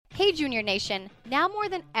Hey Junior Nation, now more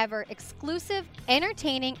than ever, exclusive,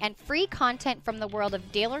 entertaining, and free content from the world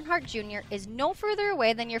of Dale Earnhardt Jr. is no further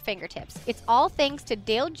away than your fingertips. It's all thanks to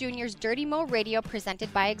Dale Jr.'s Dirty Mo Radio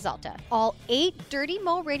presented by Exalta. All 8 Dirty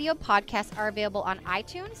Mo Radio podcasts are available on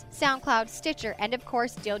iTunes, SoundCloud, Stitcher, and of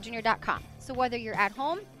course, DaleJr.com. So whether you're at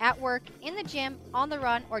home, at work, in the gym, on the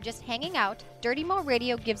run, or just hanging out, Dirty Mo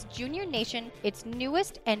Radio gives Junior Nation its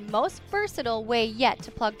newest and most versatile way yet to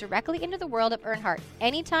plug directly into the world of Earnhardt,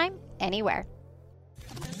 anytime, anywhere.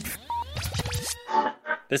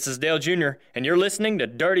 This is Dale Jr., and you're listening to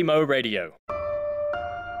Dirty Mo Radio.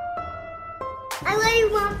 I love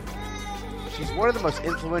you, Mom. She's one of the most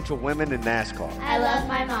influential women in NASCAR. I love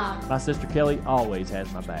my mom. My sister Kelley always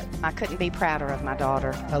has my back. I couldn't be prouder of my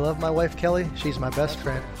daughter. I love my wife Kelley. She's my best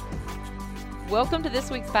friend. Welcome to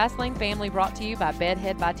this week's Fastlane Family, brought to you by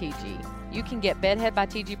Bedhead by TG. You can get Bedhead by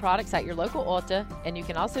TG products at your local Ulta, and you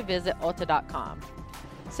can also visit Ulta.com.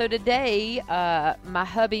 So today, my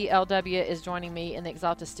hubby LW is joining me in the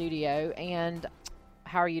Exalta studio. And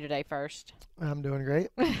how are you today first? I'm doing great.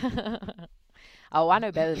 Oh, I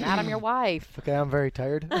know better than that. I'm your wife. Okay, I'm very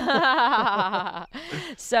tired.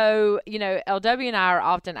 So, LW and I are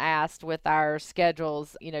often asked with our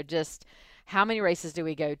schedules, just how many races do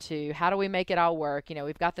we go to? How do we make it all work?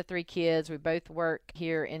 We've got the 3 kids. We both work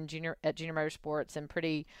here at Junior Motorsports in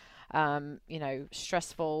pretty,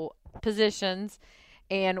 stressful positions.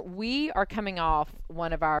 And we are coming off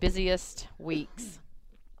one of our busiest weeks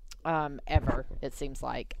ever, it seems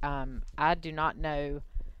like. I do not know.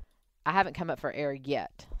 I haven't come up for air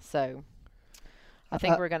yet, so I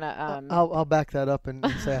think we're going to... I'll back that up and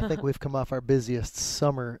say I think we've come off our busiest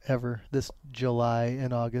summer ever. This July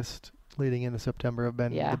and August leading into September have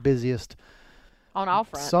been the busiest on all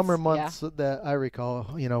fronts. Summer months that I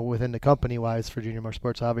recall, within the company-wise for Junior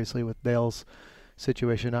Motorsports, obviously with Dale's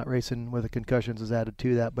situation, not racing with the concussions is added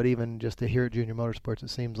to that, but even just to hear at Junior Motorsports, it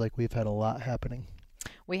seems like we've had a lot happening.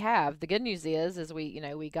 We have. The good news is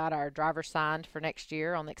we got our driver signed for next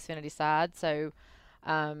year on the Xfinity side. So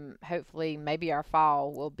hopefully maybe our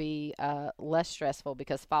fall will be less stressful,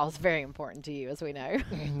 because fall is very important to you, as we know.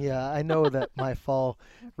 Yeah, I know that my fall,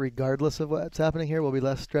 regardless of what's happening here, will be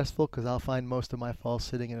less stressful, because I'll find most of my fall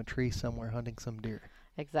sitting in a tree somewhere hunting some deer.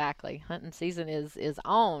 Exactly. Hunting season is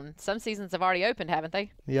on. Some seasons have already opened, haven't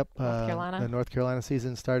they? Yep. North Carolina. The North Carolina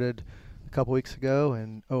season started a couple weeks ago,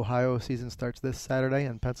 and Ohio season starts this Saturday,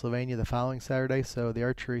 and Pennsylvania the following Saturday. So the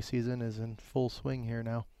archery season is in full swing here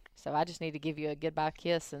now. So I just need to give you a goodbye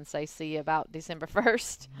kiss and say see you about December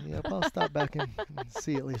 1st. Yep, I'll stop back and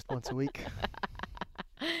see you at least once a week.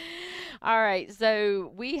 All right,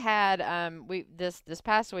 so we had this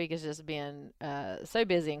past week has just been so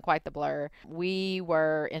busy and quite the blur. We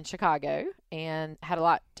were in Chicago and had a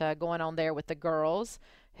lot going on there with the girls,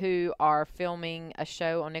 who are filming a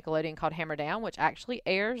show on Nickelodeon called Hammer Down, which actually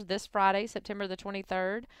airs this Friday, September the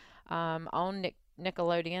 23rd, on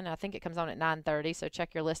Nickelodeon. I think it comes on at 9:30, so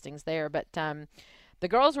check your listings there. But the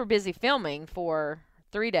girls were busy filming for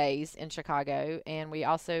 3 days in Chicago, and we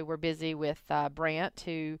also were busy with Brant,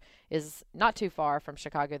 who is not too far from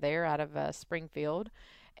Chicago there, out of Springfield,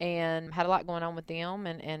 and had a lot going on with them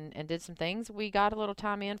and did some things. We got a little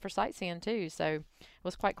time in for sightseeing too, so it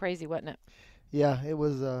was quite crazy, wasn't it? Yeah, it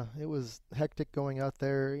was hectic going out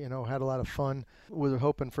there, had a lot of fun. We were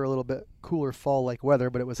hoping for a little bit cooler fall-like weather,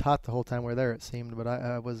 but it was hot the whole time we were there, it seemed. But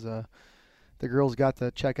the girls got to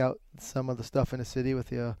check out some of the stuff in the city with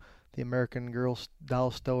the American Girl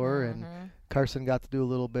doll store, and Carson got to do a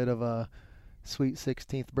little bit of a sweet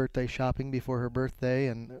 16th birthday shopping before her birthday,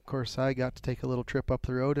 and of course I got to take a little trip up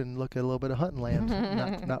the road and look at a little bit of hunting land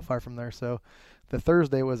not far from there. So the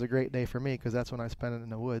Thursday was a great day for me, because that's when I spent it in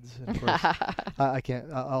the woods. And of course, I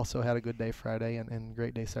also had a good day Friday and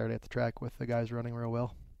great day Saturday at the track with the guys running real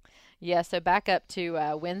well. Yeah, so back up to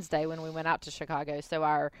Wednesday when we went out to Chicago. So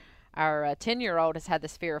our 10-year-old has had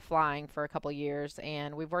this fear of flying for a couple of years,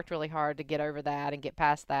 and we've worked really hard to get over that and get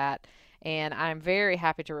past that. And I'm very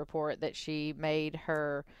happy to report that she made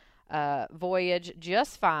her voyage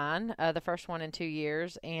just fine, the first one in 2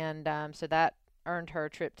 years. And so that earned her a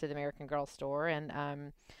trip to the American Girl store.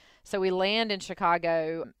 And so we land in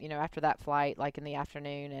Chicago, after that flight, like in the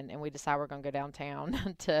afternoon, and we decide we're going to go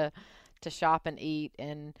downtown to shop and eat.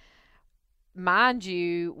 And mind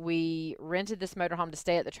you, we rented this motorhome to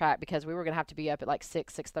stay at the track because we were going to have to be up at like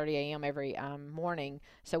 6:30 a.m. every morning.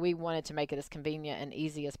 So we wanted to make it as convenient and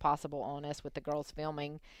easy as possible on us with the girls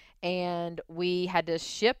filming. And we had to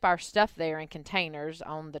ship our stuff there in containers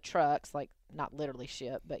on the trucks, like not literally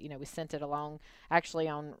ship, but, we sent it along.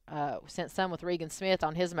 Actually, sent some with Regan Smith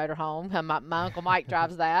on his motorhome. My Uncle Mike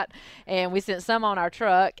drives that. And we sent some on our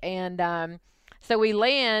truck. And So we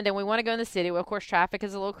land and we want to go in the city. Well, of course, traffic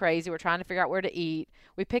is a little crazy. We're trying to figure out where to eat.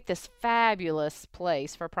 We picked this fabulous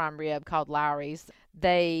place for prime rib called Lowry's.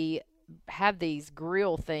 They have these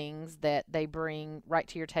grill things that they bring right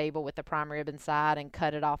to your table with the prime rib inside and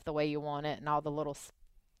cut it off the way you want it, and all the little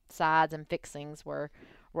sides and fixings were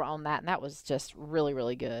on that, and that was just really,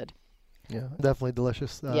 really good. Yeah, definitely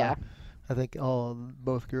delicious. Yeah. I think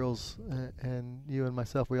both girls and you and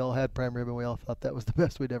myself, we all had prime rib, and we all thought that was the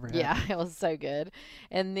best we'd ever had. Yeah, it was so good.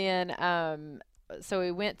 And then so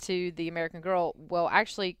we went to the American Girl. Well,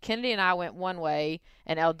 actually, Kennedy and I went one way,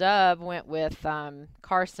 and L-Dub went with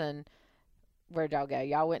Carson. Where'd y'all go?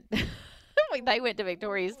 Y'all went they went to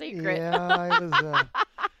Victoria's Secret. Yeah, it was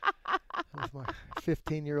my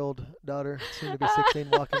 15-year-old daughter, soon to be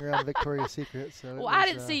 16, walking around Victoria's Secret. So well, I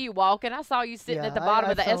didn't see you walking. I saw you sitting at the bottom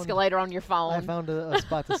of the escalator on your phone. I found a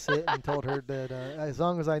spot to sit and told her that as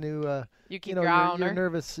long as I knew, you keep your eye on her. You're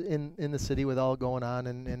nervous in the city with all going on,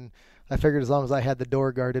 and I figured as long as I had the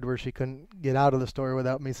door guarded where she couldn't get out of the store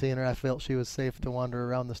without me seeing her, I felt she was safe to wander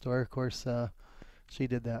around the store. Of course, she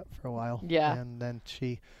did that for a while. Yeah. And then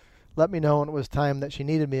she let me know when it was time that she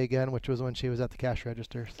needed me again, which was when she was at the cash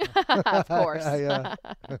register. So. Of course.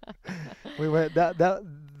 We went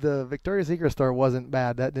the Victoria's Secret store wasn't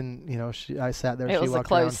bad. That didn't, I sat there. It was a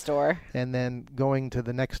closed store. And then going to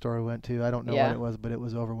the next store we went to, I don't know what it was, but it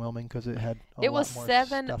was overwhelming because it had it was more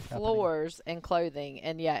 7 stuff floors in clothing.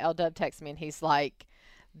 And yeah, L-Dub texted me and he's like,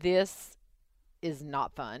 this is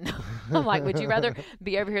not fun. I'm like, would you rather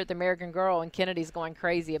be over here at the American Girl and Kennedy's going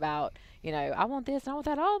crazy about, I want this, I want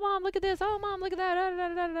that. Oh, Mom, look at this. Oh, Mom, look at that. Da, da,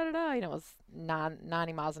 da, da, da, da. It was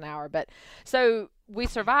 90 miles an hour. But so we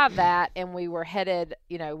survived that, and we were headed,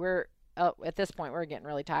 we're at this point, we're getting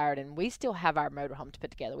really tired, and we still have our motorhome to put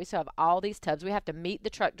together. We still have all these tubs. We have to meet the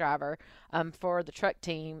truck driver for the truck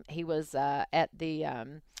team. He was at the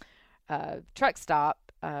truck stop.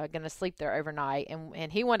 Going to sleep there overnight,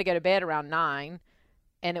 and he wanted to go to bed around 9,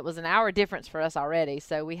 and it was an hour difference for us already,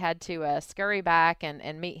 so we had to scurry back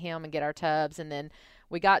and meet him and get our tubs, and then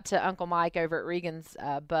we got to Uncle Mike over at Regan's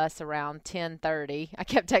bus around 10:30. I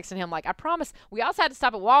kept texting him like, I promise. We also had to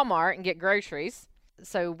stop at Walmart and get groceries,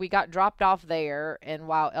 so we got dropped off there, and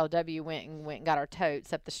while LW went and got our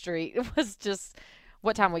totes up the street, it was just,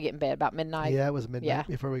 what time we get in bed? About midnight? Yeah, it was midnight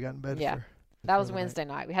before we got in bed. Yeah. That was Wednesday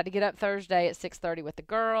night. We had to get up Thursday at 6:30 with the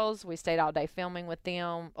girls. We stayed all day filming with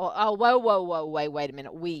them. Whoa, wait a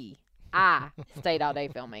minute. I stayed all day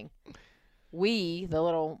filming. The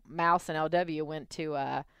little mouse and LW, went to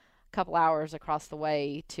a couple hours across the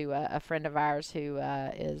way to a friend of ours who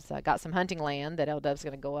is got some hunting land that LW's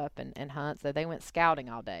going to go up and hunt. So they went scouting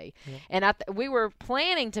all day. Yeah. And we were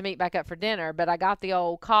planning to meet back up for dinner, but I got the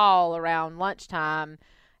old call around lunchtime.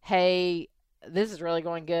 Hey, this is really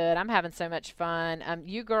going good. I'm having so much fun.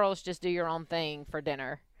 You girls just do your own thing for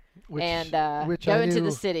dinner and go into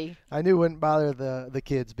the city. I knew wouldn't bother the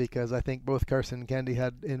kids because I think both Carson and Candy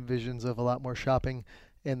had envisions of a lot more shopping,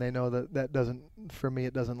 and they know that doesn't, for me,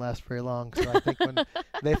 it doesn't last very long. So I think when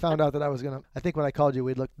they found out that I was going to, I think when I called you,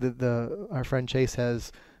 we'd looked, our friend Chase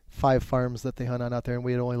has 5 farms that they hunt on out there, and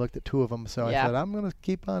we had only looked at 2 of them. So I said, we're going to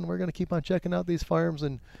keep on checking out these farms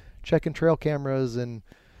and checking trail cameras, and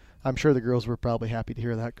I'm sure the girls were probably happy to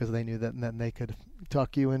hear that because they knew that, and then they could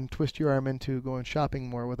talk you and twist your arm into going shopping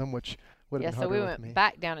more with them, which would have been harder with me. So we went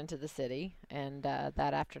back down into the city, and that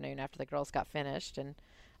afternoon after the girls got finished, and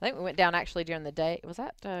I think we went down actually during the day. Was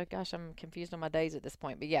that? Gosh, I'm confused on my days at this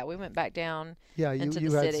point. But yeah, we went back down into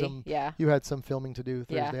the city. You had some filming to do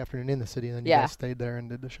Thursday afternoon in the city, and then you guys stayed there and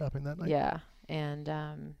did the shopping that night. Yeah, and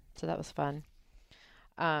so that was fun.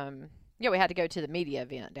 We had to go to the media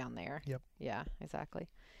event down there. Yep. Yeah, exactly.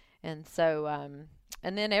 And so,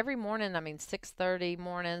 and then every morning, 6:30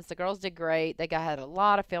 mornings, the girls did great. They had a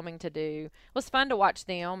lot of filming to do. It was fun to watch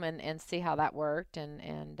them and see how that worked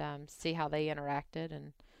and see how they interacted.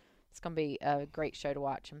 And it's going to be a great show to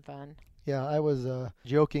watch and fun. Yeah, I was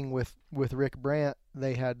joking with Rick Brandt.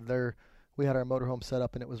 We had our motorhome set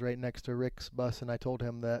up, and it was right next to Rick's bus. And I told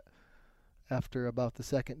him that after about the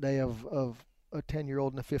second day of a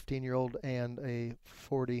 10-year-old and a 15-year-old and a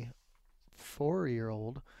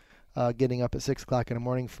 44-year-old, getting up at 6 o'clock in the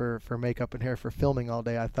morning for makeup and hair for filming all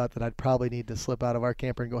day, I thought that I'd probably need to slip out of our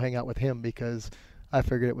camper and go hang out with him because I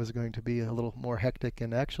figured it was going to be a little more hectic.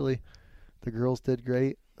 And actually, the girls did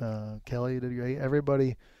great. Kelley did great.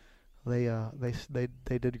 Everybody, they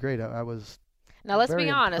did great. I was. Now let's be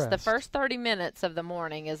honest. Impressed. The first 30 minutes of the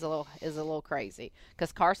morning is a little crazy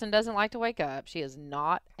because Carson doesn't like to wake up. She is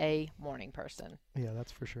not a morning person. Yeah,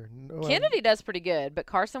 that's for sure. Kennedy does pretty good, but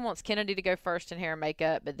Carson wants Kennedy to go first in hair and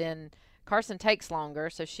makeup. But then Carson takes longer,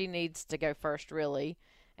 so she needs to go first really.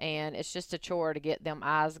 and it's just a chore to get them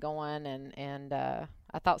eyes going. And I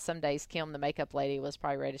thought some days Kim, the makeup lady, was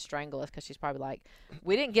probably ready to strangle us because she's probably like,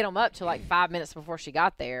 we didn't get them up till like 5 minutes before she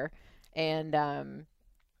got there, and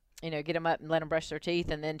get them up and let them brush their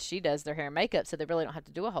teeth, and then she does their hair and makeup, so they really don't have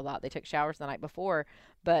to do a whole lot. They took showers the night before,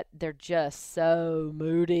 but they're just so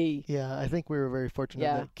moody. Yeah, I think we were very fortunate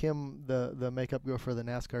that Kim, the makeup girl for the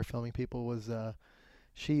NASCAR filming people, was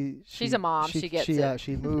she's a mom. She gets it.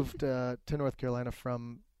 She moved to North Carolina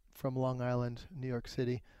from Long Island, New York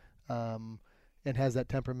City, and has that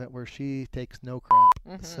temperament where she takes no crap.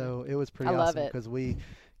 Mm-hmm. So it was pretty I love awesome because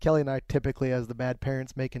Kelley and I, typically as the bad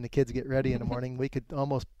parents making the kids get ready in the morning, we could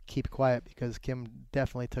almost keep quiet because Kim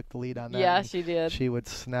definitely took the lead on that. Yeah, she did. She would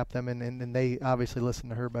snap them, and they obviously listened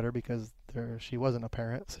to her better because she wasn't a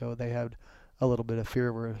parent, so they had a little bit of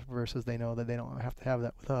fear versus they know that they don't have to have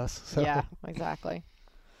that with us. So. Yeah, exactly.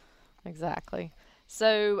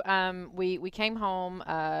 So we came home.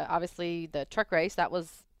 Obviously, the truck race, that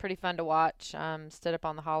was pretty fun to watch. Stood up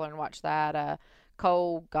on the holler and watched that.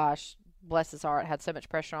 Cole, gosh, bless his heart, had so much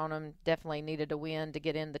pressure on him. Definitely needed to win to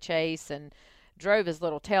get in the chase, and drove his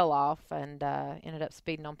little tail off and ended up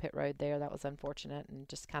speeding on pit road there. That was unfortunate, and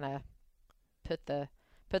just kind of put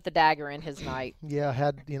the dagger in his night. Yeah,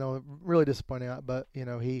 had really disappointing, but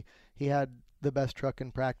he had the best truck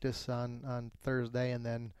in practice on Thursday, and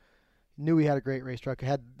then knew he had a great race truck.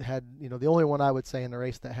 Had the only one I would say in the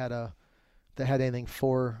race that had anything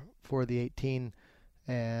for the 18,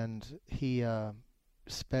 and he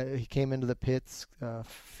came into the pits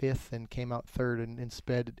fifth and came out third and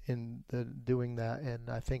sped in doing that. And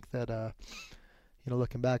I think that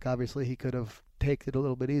looking back, obviously he could have taken it a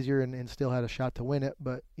little bit easier and still had a shot to win it.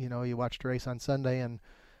 But you watched the race on Sunday, and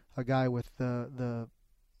a guy with the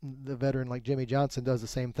veteran like Jimmy Johnson does the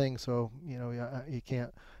same thing. So you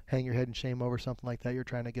can't hang your head in shame over something like that. You're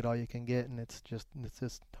trying to get all you can get, and it's just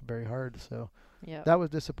very hard. So that was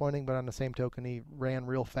disappointing. But on the same token, he ran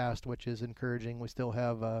real fast, which is encouraging. We still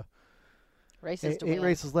have eight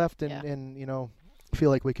races left, and feel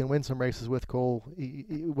like we can win some races with Cole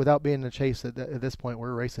without being in a chase. At this point,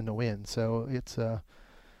 we're racing to win. So it's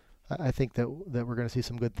I think that we're going to see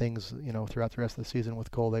some good things, throughout the rest of the season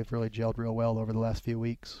with Cole. They've really gelled real well over the last few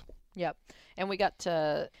weeks. Yep. And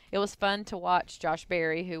it was fun to watch Josh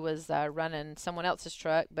Berry, who was running someone else's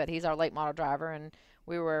truck, but he's our late model driver, and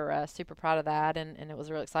we were super proud of that, and it was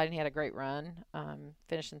real exciting. He had a great run,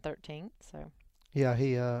 finishing 13th. So. Yeah,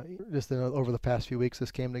 he just over the past few weeks,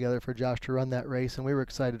 this came together for Josh to run that race, and we were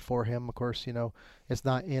excited for him. Of course, it's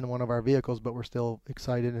not in one of our vehicles, but we're still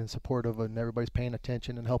excited and supportive, and everybody's paying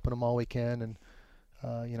attention and helping him all we can. And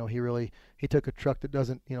he took a truck that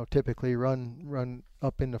doesn't typically run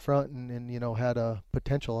up in the front, and had a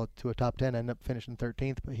potential to a top 10, ended up finishing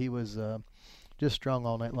 13th, but he was just strong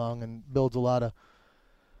all night long and builds a lot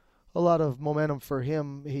of momentum for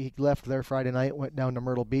him. He left there Friday night, went down to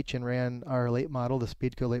Myrtle Beach and ran our late model, the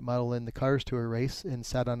Speedco late model, in the Cars Tour race, and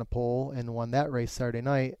sat on a pole and won that race Saturday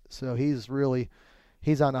night. So he's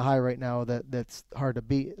on a high right now that's hard to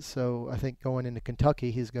beat. So I think going into Kentucky,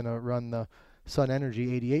 he's going to run the Sun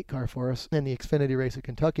Energy 88 car for us in the Xfinity race at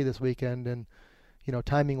Kentucky this weekend. And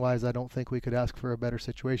timing wise, I don't think we could ask for a better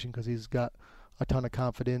situation because he's got a ton of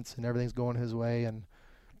confidence and everything's going his way. And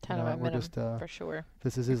ton of momentum, for sure.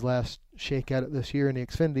 This is his last shake at it this year in the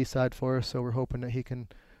Xfinity side for us, so we're hoping that he can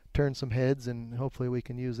turn some heads, and hopefully we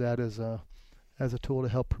can use that as a tool to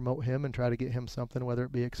help promote him and try to get him something, whether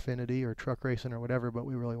it be Xfinity or truck racing or whatever, but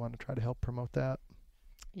we really want to try to help promote that.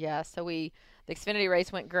 Yeah, so the Xfinity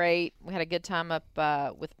race went great. We had a good time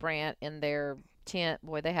up with Brant in their tent.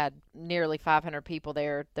 Boy, they had nearly 500 people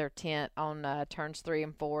there. Their tent on turns 3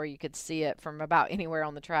 and 4. You could see it from about anywhere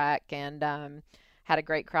on the track, and had a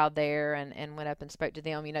great crowd there, and went up and spoke to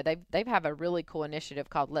them. They have a really cool initiative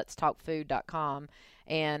called letstalkfood.com,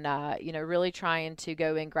 and really trying to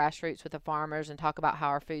go in grassroots with the farmers and talk about how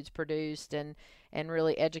our food's produced, and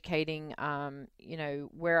really educating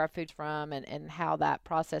where our food's from and how that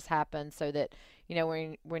process happens, so that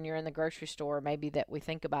when you're in the grocery store, maybe that we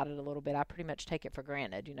think about it a little bit. I pretty much take it for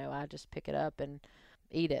granted. I just pick it up and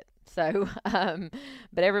eat it. So,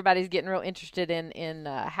 but everybody's getting real interested in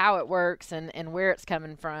how it works and where it's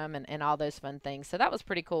coming from and all those fun things. So that was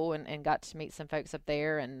pretty cool, and got to meet some folks up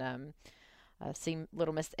there, and see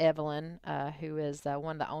little Miss Evelyn, who is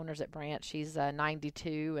one of the owners at Brant. She's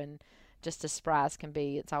 92 and just as spry as can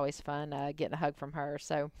be. It's always fun getting a hug from her.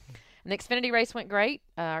 So, and the Xfinity race went great.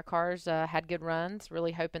 Our cars had good runs,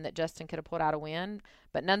 really hoping that Justin could have pulled out a win.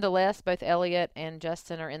 But nonetheless, both Elliott and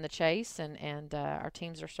Justin are in the chase, and our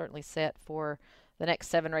teams are certainly set for the next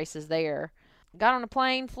 7 races there. Got on a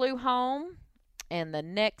plane, flew home, and the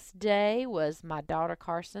next day was my daughter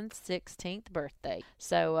Carson's 16th birthday.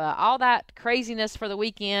 So all that craziness for the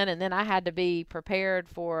weekend, and then I had to be prepared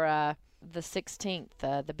for the 16th,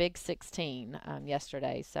 the big 16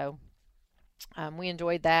 yesterday. So we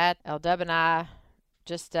enjoyed that. L-Dub and I,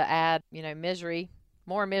 just to add,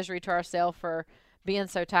 more misery to ourselves for being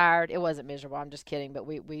so tired. It wasn't miserable, I'm just kidding, but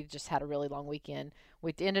we just had a really long weekend.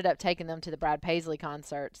 We ended up taking them to the Brad Paisley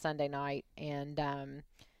concert Sunday night and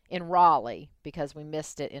in Raleigh, because we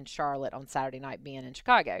missed it in Charlotte on Saturday night being in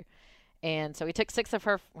Chicago. And so we took 6 of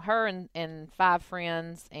her and 5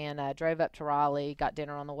 friends and drove up to Raleigh, got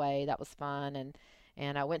dinner on the way. That was fun.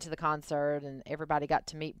 And I went to the concert, and everybody got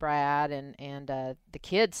to meet Brad, and the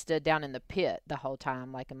kids stood down in the pit the whole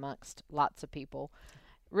time, like amongst lots of people.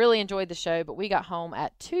 Really enjoyed the show, but we got home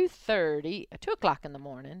at 2 o'clock in the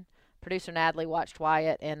morning. Producer Natalie watched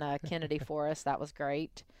Wyatt and Kennedy for us. That was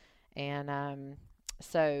great. And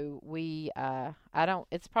so we,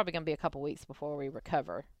 it's probably going to be a couple weeks before we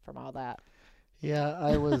recover from all that. Yeah,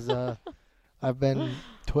 I was, I've been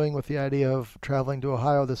toying with the idea of traveling to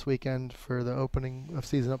Ohio this weekend for the opening of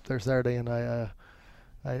season up there Saturday, and I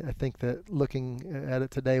think that looking at it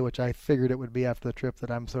today, which I figured it would be after the trip, that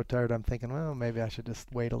I'm so tired, I'm thinking, well, maybe I should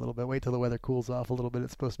just wait a little bit, wait till the weather cools off a little bit.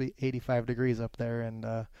 It's supposed to be 85 degrees up there, and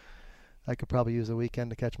I could probably use a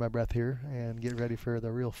weekend to catch my breath here and get ready for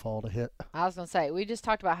the real fall to hit. I was going to say, we just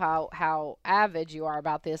talked about how avid you are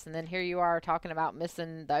about this, and then here you are talking about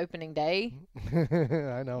missing the opening day.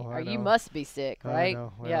 I know. You must be sick, right? I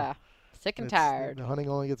know. Well, yeah. Sick and tired. The hunting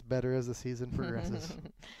only gets better as the season progresses.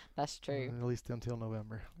 That's true. At least until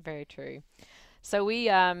November. Very true. So we,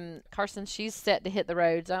 Carson, she's set to hit the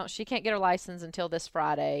roads. She can't get her license until this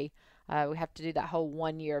Friday. We have to do that whole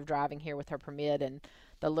 1 year of driving here with her permit, and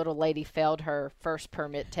the little lady failed her first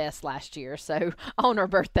permit test last year, so on her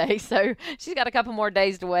birthday. So she's got a couple more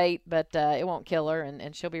days to wait, but it won't kill her,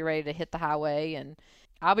 and she'll be ready to hit the highway. And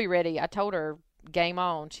I'll be ready. I told her, game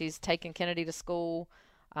on. She's taking Kennedy to school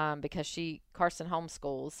because Carson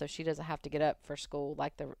homeschools, so she doesn't have to get up for school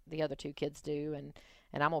like the other 2 kids do. And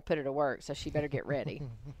I'm going to put her to work, so she better get ready.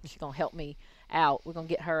 She's going to help me out. We're going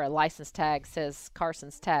to get her a license tag says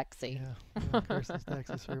Carson's Taxi. Yeah, Carson's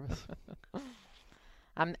Taxi Service.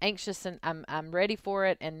 I'm anxious, and I'm ready for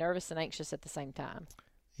it, and nervous and anxious at the same time.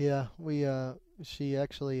 Yeah, she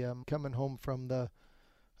actually coming home from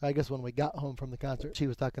I guess when we got home from the concert, she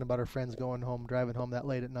was talking about her friends going home, driving home that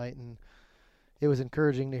late at night, and it was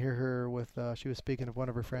encouraging to hear her she was speaking of one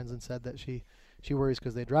of her friends and said that she worries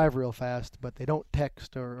because they drive real fast, but they don't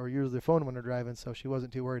text or use their phone when they're driving, so she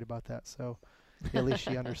wasn't too worried about that. So at least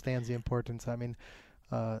she understands the importance. I mean,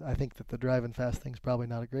 I think that the driving fast thing's probably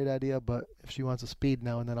not a great idea, but if she wants a speed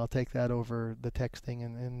now and then, I'll take that over the texting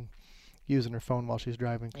and using her phone while she's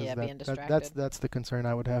driving. Yeah, being distracted. That's the concern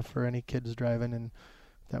I would have for any kids driving, and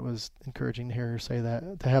that was encouraging to hear her say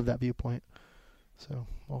that, to have that viewpoint. So,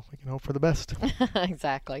 well, we can hope for the best.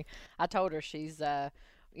 Exactly. I told her she's,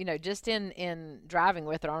 just in driving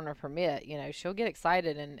with her on her permit, she'll get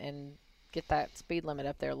excited and get that speed limit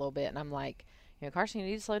up there a little bit. And I'm like, Carson, you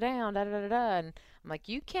need to slow down, da-da-da-da. And I'm like,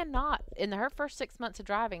 you cannot, in her first 6 months of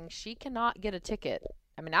driving, she cannot get a ticket.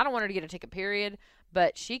 I mean, I don't want her to get a ticket, period,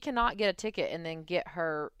 but she cannot get a ticket and then get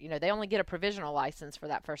her, they only get a provisional license for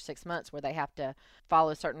that first 6 months where they have to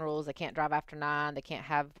follow certain rules. They can't drive after 9. They can't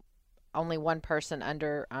have only one person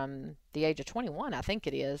under the age of 21, I think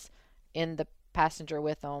it is, in the passenger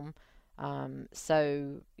with them.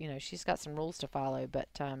 So, she's got some rules to follow,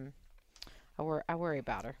 but I worry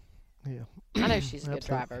about her. Yeah. I know she's a good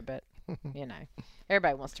driver, but,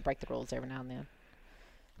 everybody wants to break the rules every now and then.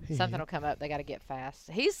 Something will come up. They got to get fast.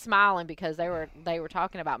 He's smiling because they were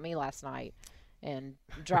talking about me last night and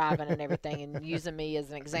driving and everything and using me as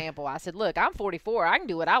an example. I said, look, I'm 44. I can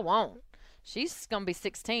do what I want. She's going to be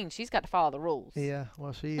 16. She's got to follow the rules. Yeah,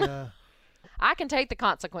 well, she... I can take the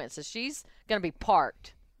consequences. She's going to be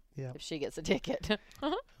parked if she gets a ticket.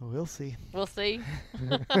 We'll see. We'll see.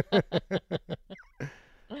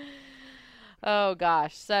 Oh,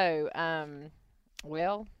 gosh. So,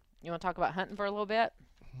 well, you want to talk about hunting for a little bit?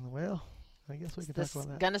 Well, I guess we can talk about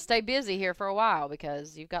that. Going to stay busy here for a while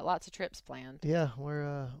because you've got lots of trips planned. Yeah,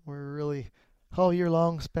 we're really all year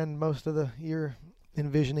long spend most of the year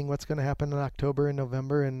envisioning what's going to happen in October and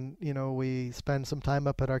November, and we spend some time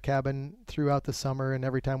up at our cabin throughout the summer, and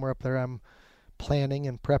every time we're up there I'm planning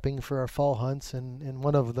and prepping for our fall hunts, and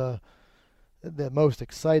one of the most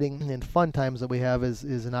exciting and fun times that we have is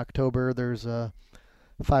in October. There's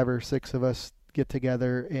 5 or 6 of us get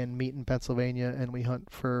together and meet in Pennsylvania, and we hunt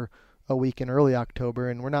for a week in early October,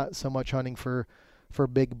 and we're not so much hunting for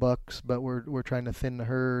big bucks, but we're trying to thin the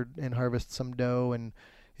herd and harvest some doe, and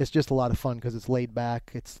it's just a lot of fun because it's laid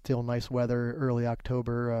back. It's still nice weather, early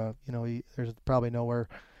October. There's probably nowhere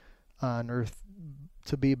on earth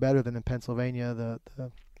to be better than in Pennsylvania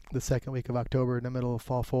the second week of October in the middle of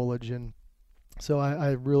fall foliage. And so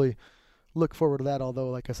I really look forward to that, although,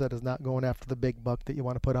 like I said, it's not going after the big buck that you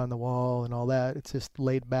want to put on the wall and all that. It's just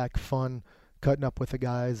laid back fun, cutting up with the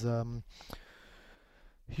guys.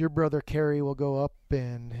 Your brother Kerry will go up,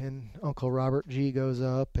 and Uncle Robert G goes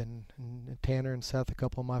up, and Tanner and Seth, a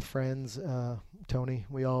couple of my friends, Tony,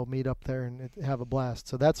 we all meet up there and have a blast.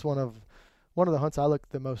 So that's one of the hunts I look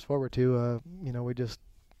the most forward to. We just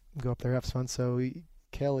go up there, have fun. So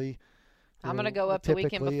Kelley, I'm going to go up the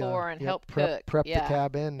weekend before and help prep cook. the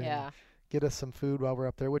cabin. Yeah. And get us some food while we're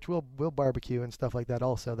up there, which we'll barbecue and stuff like that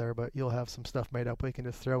also there, but you'll have some stuff made up we can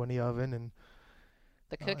just throw in the oven, and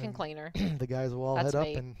the cook and cleaner. The guys will all That's head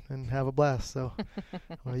me. up and have a blast. So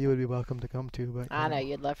well, you would be welcome to come too. But I know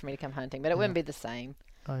you'd love for me to come hunting, but it wouldn't be the same.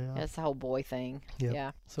 Oh, yeah. It's the whole boy thing. Yep.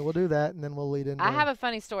 Yeah. So we'll do that, and then we'll lead into. I have a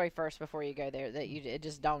funny story first before you go there that it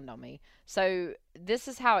just dawned on me. So this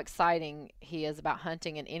is how exciting he is about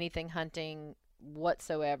hunting and anything hunting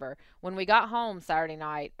whatsoever. When we got home Saturday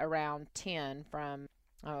night around 10 from,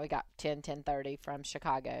 we got 10:30 from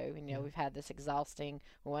Chicago, and we've had this exhausting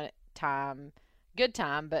good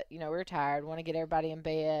time, but we were tired, want to get everybody in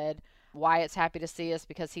bed. Wyatt's happy to see us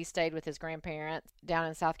because he stayed with his grandparents down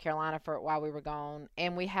in South Carolina while we were gone,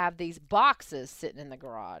 and we have these boxes sitting in the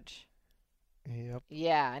garage. Yep.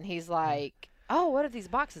 Yeah, and he's like, "Oh, what are these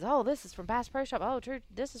boxes? Oh, this is from Bass Pro Shop. Oh,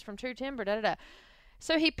 this is from True Timber. Da da da."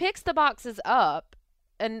 So he picks the boxes up,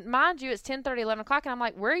 and mind you, it's 10:30, 11 o'clock, and I'm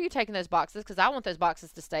like, "Where are you taking those boxes? Because I want those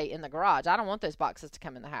boxes to stay in the garage. I don't want those boxes to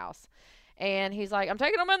come in the house." And he's like, "I'm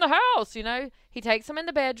taking them in the house." He takes them in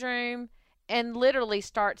the bedroom and literally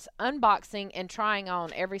starts unboxing and trying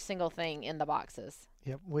on every single thing in the boxes.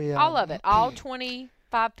 Yep. All of it, all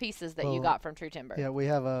 25 pieces that you got from True Timber. Yeah, we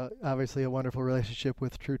have obviously a wonderful relationship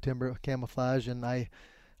with True Timber Camouflage, and I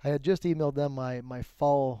had just emailed them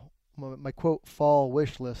my quote fall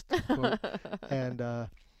wish list quote, and of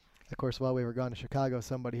course while we were gone to Chicago,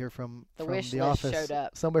 somebody here from the office showed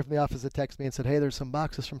up. Somebody from the office had texted me and said, "Hey, there's some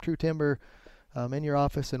boxes from True Timber in your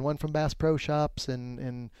office, and one from Bass Pro Shops,"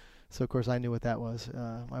 and so of course I knew what that was.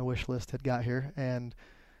 My wish list had got here, and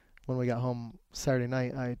when we got home Saturday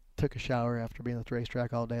night, I took a shower after being at the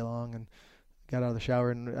racetrack all day long, and got out of the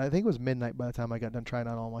shower, and I think it was midnight by the time I got done trying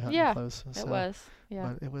on all my hunting clothes. It was.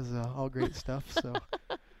 Yeah. But it was all great stuff. So.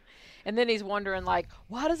 And then he's wondering, like,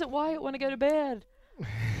 why doesn't Wyatt want to go to bed?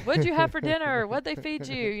 What'd you have for dinner? What'd they feed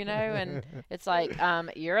you? And it's like,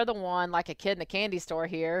 you're the one, like a kid in a candy store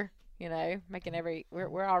here, making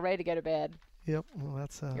we're all ready to go to bed. Yep. Well,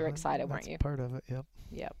 that's you're excited, weren't you? Part of it. Yep.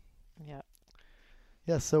 Yep.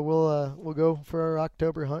 Yeah. So we'll go for our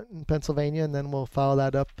October hunt in Pennsylvania, and then we'll follow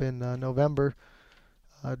that up in November.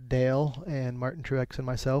 Dale and Martin Truex and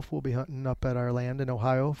myself will be hunting up at our land in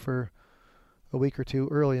Ohio for a week or two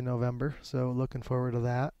early in November. So looking forward to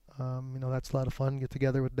that. That's a lot of fun. Get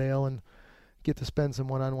together with Dale and get to spend some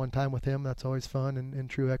one-on-one time with him. That's always fun. And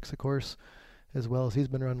Truex, of course, as well as he's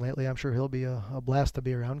been running lately. I'm sure he'll be a blast to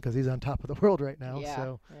be around because he's on top of the world right now. Yeah,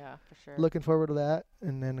 so for sure. Looking forward to that.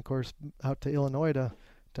 And then, of course, out to Illinois to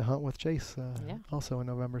hunt with Chase also in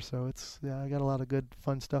November. So I got a lot of good,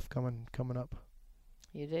 fun stuff coming up.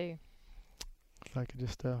 You do. If I could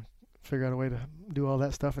just figure out a way to do all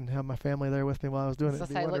that stuff and have my family there with me while I was doing it. It'd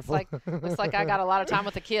be wonderful. Looks like I got a lot of time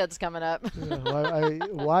with the kids coming up.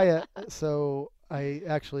 Wyatt. So I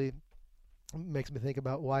actually makes me think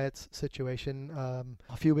about Wyatt's situation.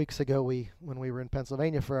 A few weeks ago, when we were in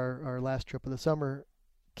Pennsylvania for our last trip of the summer,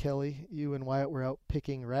 Kelley, you and Wyatt were out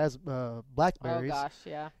picking blackberries. Oh gosh,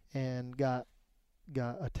 yeah. And got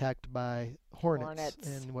attacked by hornets.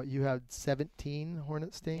 And you had 17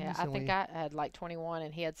 hornet stings? Yeah, I think I had like 21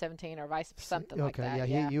 and he had 17 or something like that.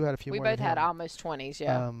 Okay, yeah. You had a few more. We both had almost 20s,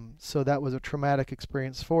 yeah. So that was a traumatic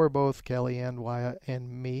experience for both Kelley and Wyatt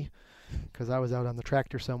and me, because I was out on the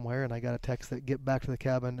tractor somewhere and I got a text that get back to the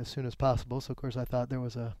cabin as soon as possible. So of course I thought there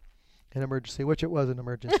was an emergency, which it was an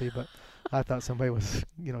emergency, but I thought somebody was,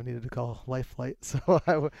 needed to call Life Flight. So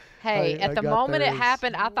at the moment it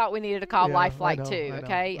happened, I thought we needed to call Life Flight too.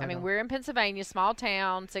 Okay, I mean we're in Pennsylvania, small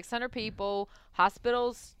town, 600 people,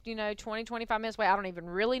 hospitals, 20, 25 minutes away. I don't even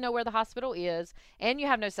really know where the hospital is, and you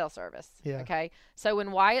have no cell service. Yeah. Okay, so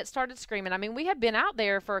when Wyatt started screaming, we had been out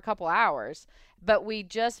there for a couple hours, but we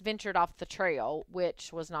just ventured off the trail,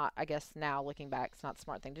 which was not, I guess now looking back, it's not the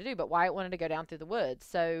smart thing to do. But Wyatt wanted to go down through the woods,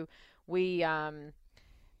 so we,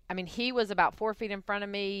 he was about 4 feet in front of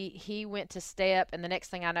me. He went to step, and the next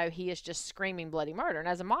thing I know, he is just screaming bloody murder. And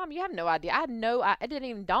as a mom, you have no idea. It didn't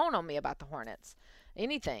even dawn on me about the hornets.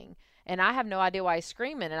 anything. And I have no idea why he's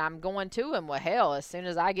screaming, and I'm going to him. Well, hell, as soon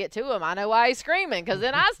as I get to him, I know why he's screaming, because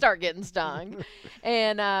then I start getting stung.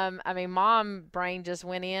 And, I mean, mom brain just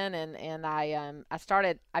went in, and I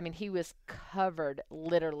started, I mean, he was covered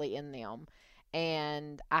literally in them.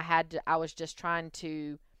 And I was just trying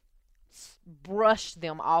to brush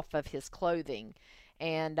them off of his clothing.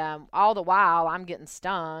 And all the while, I'm getting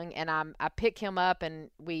stung, and I pick him up, and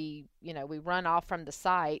we run off from the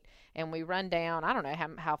site, and we run down. I don't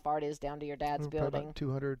know how far it is down to your dad's building. About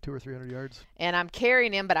 2 or 300 yards. And I'm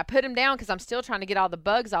carrying him, but I put him down because I'm still trying to get all the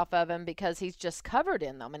bugs off of him because he's just covered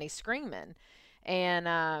in them, and he's screaming.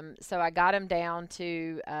 And so I got him down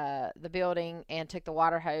to the building and took the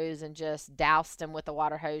water hose and just doused him with the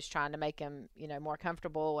water hose, trying to make him, more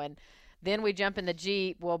comfortable. And then we jump in the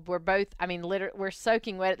Jeep. Well, we're both, I mean, literally, we're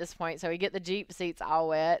soaking wet at this point. So we get the Jeep seats all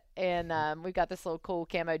wet. And we've got this little cool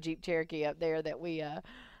camo Jeep Cherokee up there that we,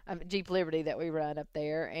 Jeep Liberty that we run up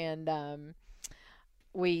there. And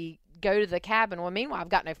we go to the cabin. Well, meanwhile, I've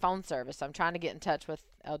got no phone service. So I'm trying to get in touch with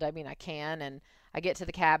LW, and I can. And I get to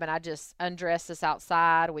the cabin. I just undress us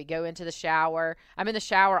outside. We go into the shower. I'm in the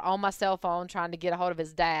shower on my cell phone trying to get a hold of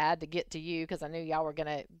his dad to get to you because I knew y'all were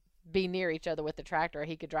going to be near each other with the tractor.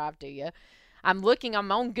 He could drive to you. I'm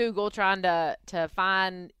on Google trying to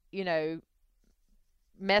find,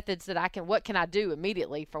 methods that what can I do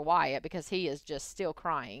immediately for Wyatt, because he is just still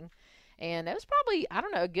crying. And it was probably, I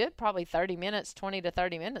don't know, a good probably 20 to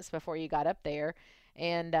 30 minutes before you got up there.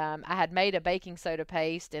 And I had made a baking soda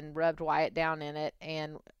paste and rubbed Wyatt down in it.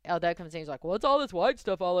 And Eldo comes in, he's like, "What's all this white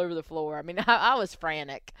stuff all over the floor?" I mean, I was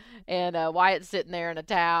frantic. And Wyatt's sitting there in a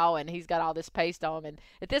towel, and he's got all this paste on him. And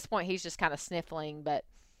at this point, he's just kind of sniffling, but,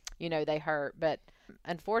 they hurt. But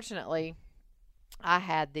unfortunately, I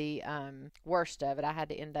had the worst of it. I had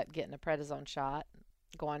to end up getting a prednisone shot,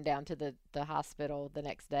 going down to the hospital the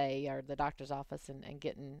next day, or the doctor's office, and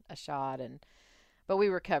getting a shot. But we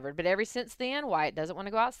recovered. But ever since then, Wyatt doesn't want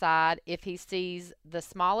to go outside. If he sees the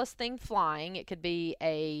smallest thing flying, it could be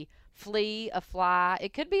a flea, a fly,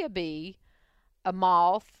 it could be a bee, a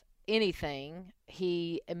moth, anything,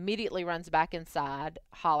 he immediately runs back inside,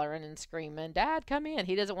 hollering and screaming, "Dad, come in."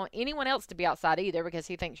 He doesn't want anyone else to be outside either because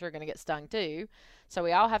he thinks you're going to get stung too. So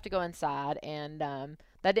we all have to go inside, and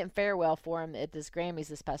that didn't fare well for him at this Grammys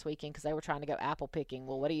this past weekend because they were trying to go apple picking.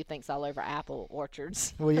 Well, what do you think's all over apple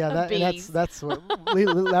orchards? Well, yeah, that's what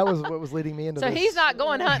that was what was leading me into. So this. He's not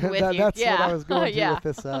going hunting with you. That's yeah. what I was going yeah. to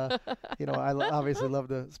with this. I obviously love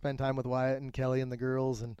to spend time with Wyatt and Kelley and the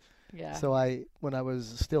girls, and so when I was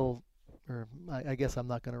still, or I guess I'm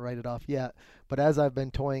not going to write it off yet, but as I've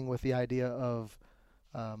been toying with the idea of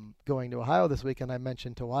going to Ohio this weekend, I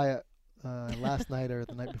mentioned to Wyatt last night or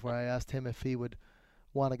the night before, I asked him if he would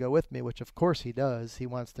want to go with me, which of course he does. He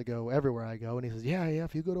wants to go everywhere I go, and he says, yeah,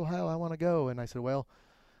 if you go to Ohio, I want to go. And I said, we're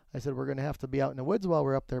going to have to be out in the woods while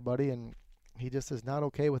we're up there, buddy. And he just is not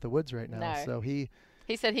okay with the woods right now. No. So he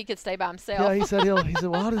said he could stay by himself. Yeah, he said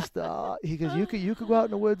well, I'll just he goes, you could go out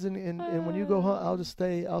in the woods, and when you go hunt, I'll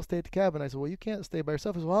stay at the cabin. I said, well, you can't stay by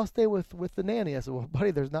yourself. He said, well, I'll stay with the nanny. I said, well,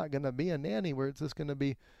 buddy, there's not going to be a nanny where it's just going to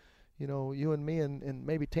be, you and me and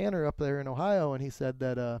maybe Tanner up there in Ohio. And he said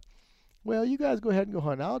that, well, you guys go ahead and go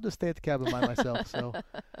hunt. I'll just stay at the cabin by myself. So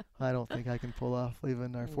I don't think I can pull off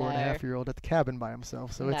leaving our 4.5-year-old at the cabin by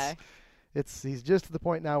himself. So he's just to the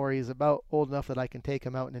point now where he's about old enough that I can take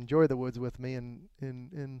him out and enjoy the woods with me.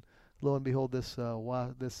 And lo and behold, this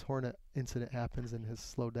hornet incident happens and has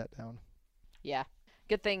slowed that down. Yeah.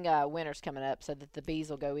 Good thing winter's coming up so that the bees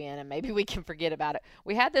will go in and maybe we can forget about it.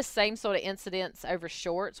 We had this same sort of incidents over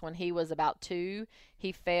shorts when he was about 2.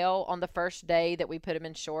 He fell on the first day that we put him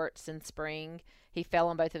in shorts in spring. He fell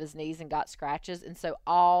on both of his knees and got scratches. And so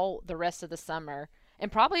all the rest of the summer,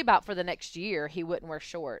 and probably about for the next year, he wouldn't wear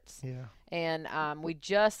shorts. Yeah. And we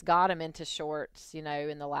just got him into shorts,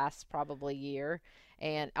 in the last probably year.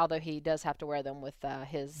 And although he does have to wear them with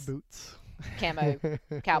his boots. Camo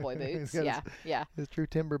cowboy boots. Yeah. His true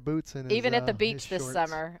timber boots. And even at the beach this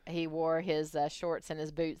summer, he wore his shorts and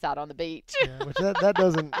his boots out on the beach. Yeah, which that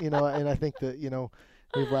doesn't, and I think that,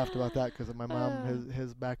 we've laughed about that because my mom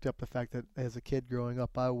has backed up the fact that as a kid growing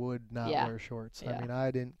up, I would not wear shorts. Yeah. I mean, I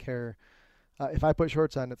didn't care. If I put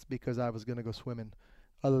shorts on, it's because I was going to go swimming.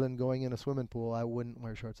 Other than going in a swimming pool, I wouldn't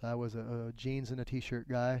wear shorts. I was a jeans and a T-shirt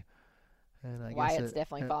guy. And I Wyatt's guess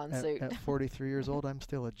definitely following suit. At 43 years old, I'm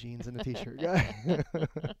still a jeans and a T-shirt guy.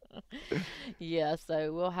 Yeah,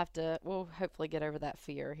 so we'll hopefully get over that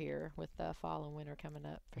fear here with fall and winter coming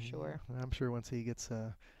up for sure. I'm sure once he gets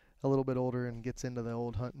a little bit older and gets into the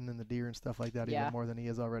old hunting and the deer and stuff like that even more than he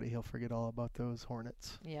is already, he'll forget all about those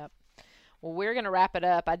hornets. Yep. Well, we're going to wrap it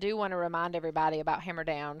up. I do want to remind everybody about Hammer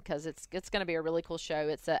Down because it's going to be a really cool show.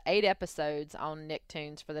 It's 8 episodes on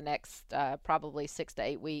Nicktoons for the next probably 6 to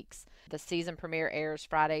 8 weeks. The season premiere airs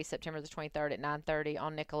Friday, September the 23rd at 9:30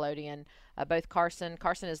 on Nickelodeon. Both Carson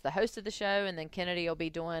is the host of the show, and then Kennedy will be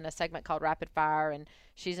doing a segment called Rapid Fire, and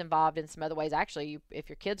she's involved in some other ways. Actually, if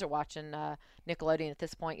your kids are watching Nickelodeon at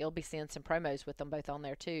this point, you'll be seeing some promos with them both on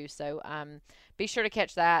there too. So be sure to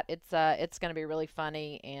catch that. It's going to be really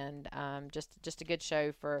funny and just a good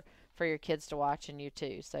show for your kids to watch and you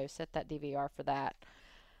too. So set that DVR for that.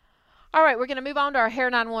 All right, we're going to move on to our Hair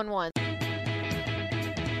 911.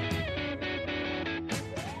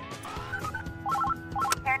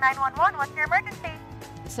 Hair 911, what's your emergency?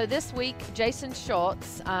 So this week, Jason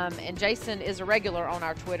Schultz, and Jason is a regular on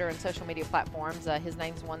our Twitter and social media platforms. His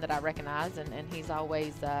name's one that I recognize, and he's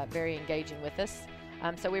always very engaging with us.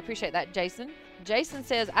 So we appreciate that, Jason. Jason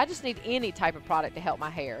says, I just need any type of product to help my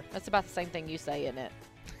hair. That's about the same thing you say, isn't it?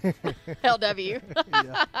 LW.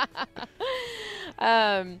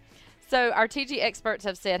 So our TG experts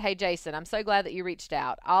have said, hey, Jason, I'm so glad that you reached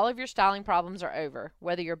out. All of your styling problems are over.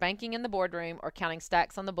 Whether you're banking in the boardroom or counting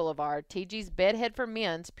stacks on the boulevard, TG's Bedhead for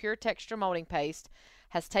Men's Pure Texture Molding Paste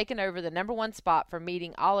has taken over the #1 spot for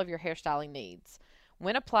meeting all of your hairstyling needs.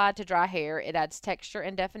 When applied to dry hair, it adds texture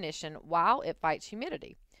and definition while it fights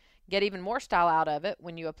humidity. Get even more style out of it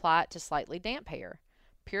when you apply it to slightly damp hair.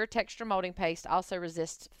 Pure Texture Molding Paste also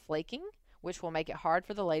resists flaking, which will make it hard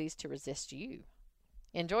for the ladies to resist you.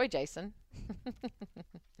 Enjoy, Jason.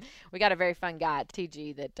 We got a very fun guy at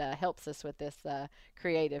TG that helps us with this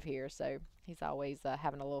creative here, so he's always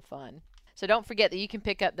having a little fun. So don't forget that you can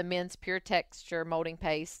pick up the men's Pure Texture Molding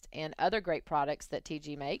Paste and other great products that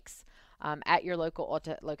TG makes at your local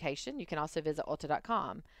Ulta location. You can also visit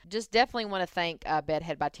Ulta.com. Just definitely want to thank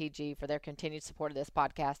Bedhead by TG for their continued support of this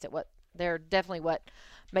podcast. They're definitely what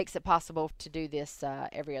makes it possible to do this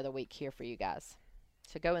every other week here for you guys.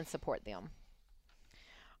 So go and support them.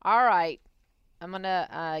 All right. I'm going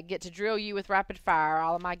to get to drill you with rapid fire.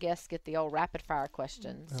 All of my guests get the old rapid fire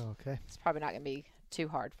questions. Oh, okay. It's probably not going to be too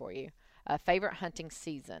hard for you. Favorite hunting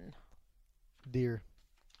season? Deer.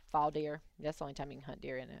 Fall deer. That's the only time you can hunt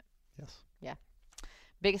deer, isn't it? Yes. Yeah.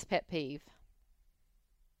 Biggest pet peeve?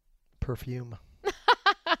 Perfume.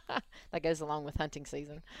 That goes along with hunting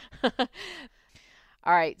season. All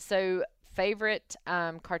right. So favorite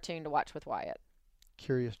cartoon to watch with Wyatt?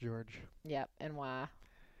 Curious George. Yep. And why?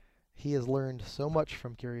 He has learned so much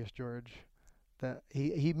from Curious George that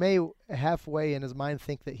he may halfway in his mind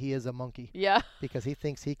think that he is a monkey. Yeah. Because he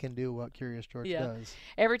thinks he can do what Curious George does.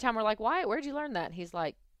 Every time we're like, Wyatt, where'd you learn that? He's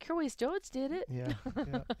like, Curious George did it. Yeah.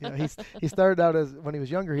 He started out as, when he was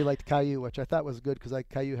younger, he liked Caillou, which I thought was good because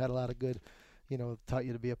Caillou had a lot of good, taught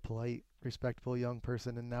you to be a polite, respectable young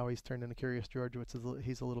person, and now he's turned into Curious George, which is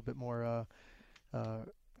he's a little bit more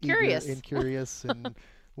curious and curious and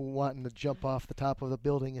wanting to jump off the top of the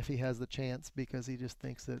building if he has the chance because he just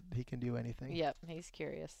thinks that he can do anything. Yep, he's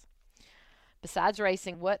curious. Besides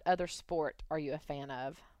racing, what other sport are you a fan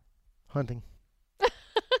of? Hunting.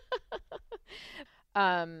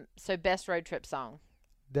 So best road trip song?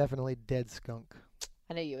 Definitely Dead Skunk.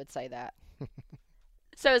 I knew you would say that.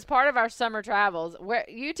 So as part of our summer travels, where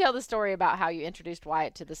you tell the story about how you introduced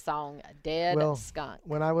Wyatt to the song Dead Skunk.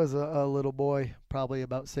 When I was a little boy, probably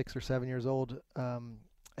about 6 or 7 years old,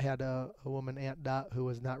 I had a woman, Aunt Dot, who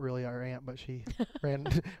was not really our aunt, but she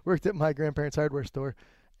worked at my grandparents' hardware store,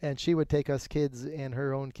 and she would take us kids and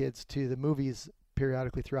her own kids to the movies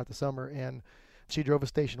periodically throughout the summer, and she drove a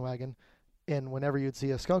station wagon, and whenever you'd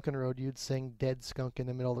see a skunk in the road, you'd sing Dead Skunk in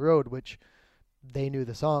the middle of the road, which they knew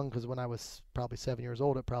the song because when I was probably 7 years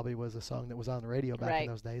old, it probably was a song that was on the radio back in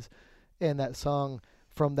those days. And that song,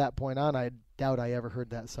 from that point on, I doubt I ever heard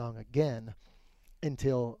that song again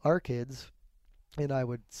until our kids and I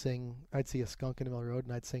would sing. I'd see a skunk in the middle of the road,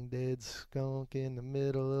 and I'd sing Dead Skunk in the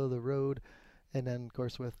middle of the road. And then, of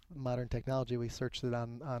course, with modern technology, we searched it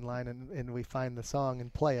online and we find the song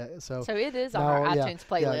and play it. So it is on our iTunes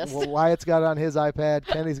playlist. Yeah. Well, Wyatt's got it on his iPad.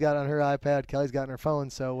 Kenny's got it on her iPad. Kelly's got it on her phone.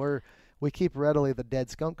 So we keep readily the Dead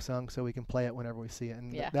Skunk song so we can play it whenever we see it.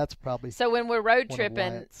 And that's probably so when we're road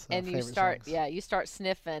tripping Wyatt's, and you songs. start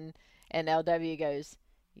sniffing, and LW goes,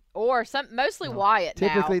 or mostly Wyatt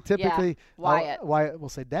Typically, Wyatt. Wyatt will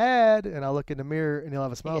say, Dad, and I'll look in the mirror, and he'll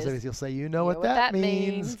have a smile on his face. He'll say, you know what that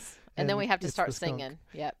means. And then we have to start singing.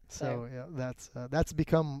 Yep. So that's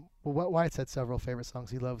become Wyatt's had several favorite songs.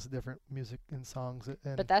 He loves different music and songs.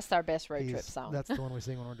 But that's our best road trip song. That's the one we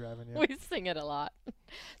sing when we're driving. Yeah. We sing it a lot.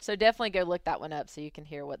 So definitely go look that one up so you can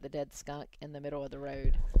hear what the Dead Skunk in the middle of the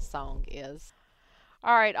road song is.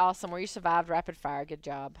 All right, awesome. Well, you survived rapid fire. Good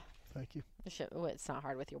job. Thank you. It's not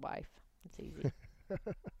hard with your wife. It's easy.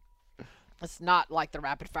 It's not like the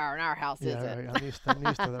rapid fire in our house, is Yeah, it? right. I'm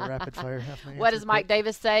used to the rapid fire. What does Mike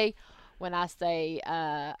Davis say when I say,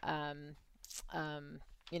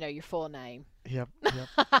 your full name? Yep.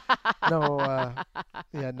 No,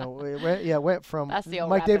 it went from That's the old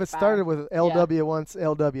Mike rapid Davis fire. started with LW once,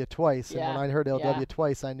 LW twice, and Yeah. when I heard LW Yeah.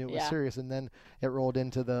 twice, I knew it was Yeah. serious, and then it rolled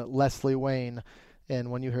into the Leslie Wayne, and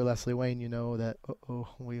when you hear Leslie Wayne, you know that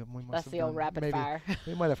we must That's have the old done- rapid maybe fire.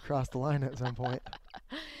 We might have crossed the line at some point.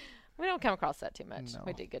 We don't come across that too much. No.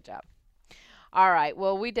 We did a good job. All right.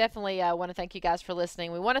 Well, we definitely want to thank you guys for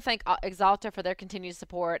listening. We want to thank Exalta for their continued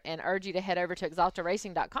support and urge you to head over to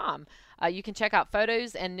exaltaracing.com. You can check out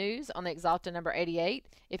photos and news on the Exalta number 88.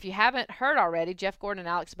 If you haven't heard already, Jeff Gordon and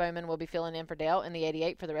Alex Bowman will be filling in for Dale in the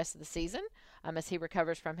 88 for the rest of the season as he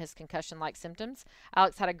recovers from his concussion-like symptoms.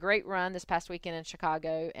 Alex had a great run this past weekend in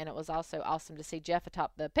Chicago, and it was also awesome to see Jeff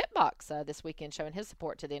atop the pit box this weekend, showing his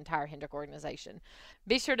support to the entire Hendrick organization.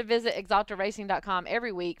 Be sure to visit exaltaracing.com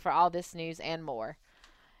every week for all this news and more.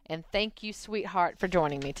 And thank you, sweetheart, for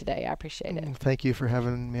joining me today. I appreciate it. Thank you for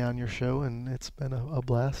having me on your show, and it's been a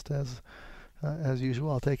blast as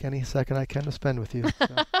usual. I'll take any second I can to spend with you. So.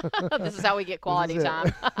 This is how we get quality This is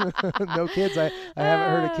time. No kids. I haven't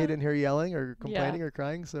heard a kid in here yelling or complaining or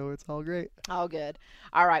crying, so it's all great. All good.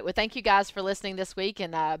 All right. Well, thank you guys for listening this week,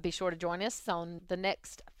 and be sure to join us on the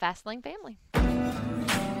next Fastlane Family.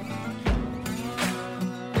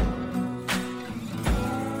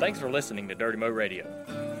 Thanks for listening to Dirty Mo Radio.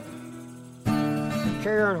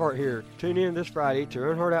 Kerry Earnhardt here. Tune in this Friday to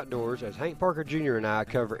Earnhardt Outdoors as Hank Parker Jr. and I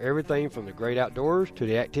cover everything from the great outdoors to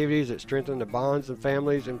the activities that strengthen the bonds and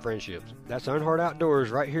families and friendships. That's Earnhardt Outdoors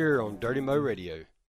right here on Dirty Mo Radio.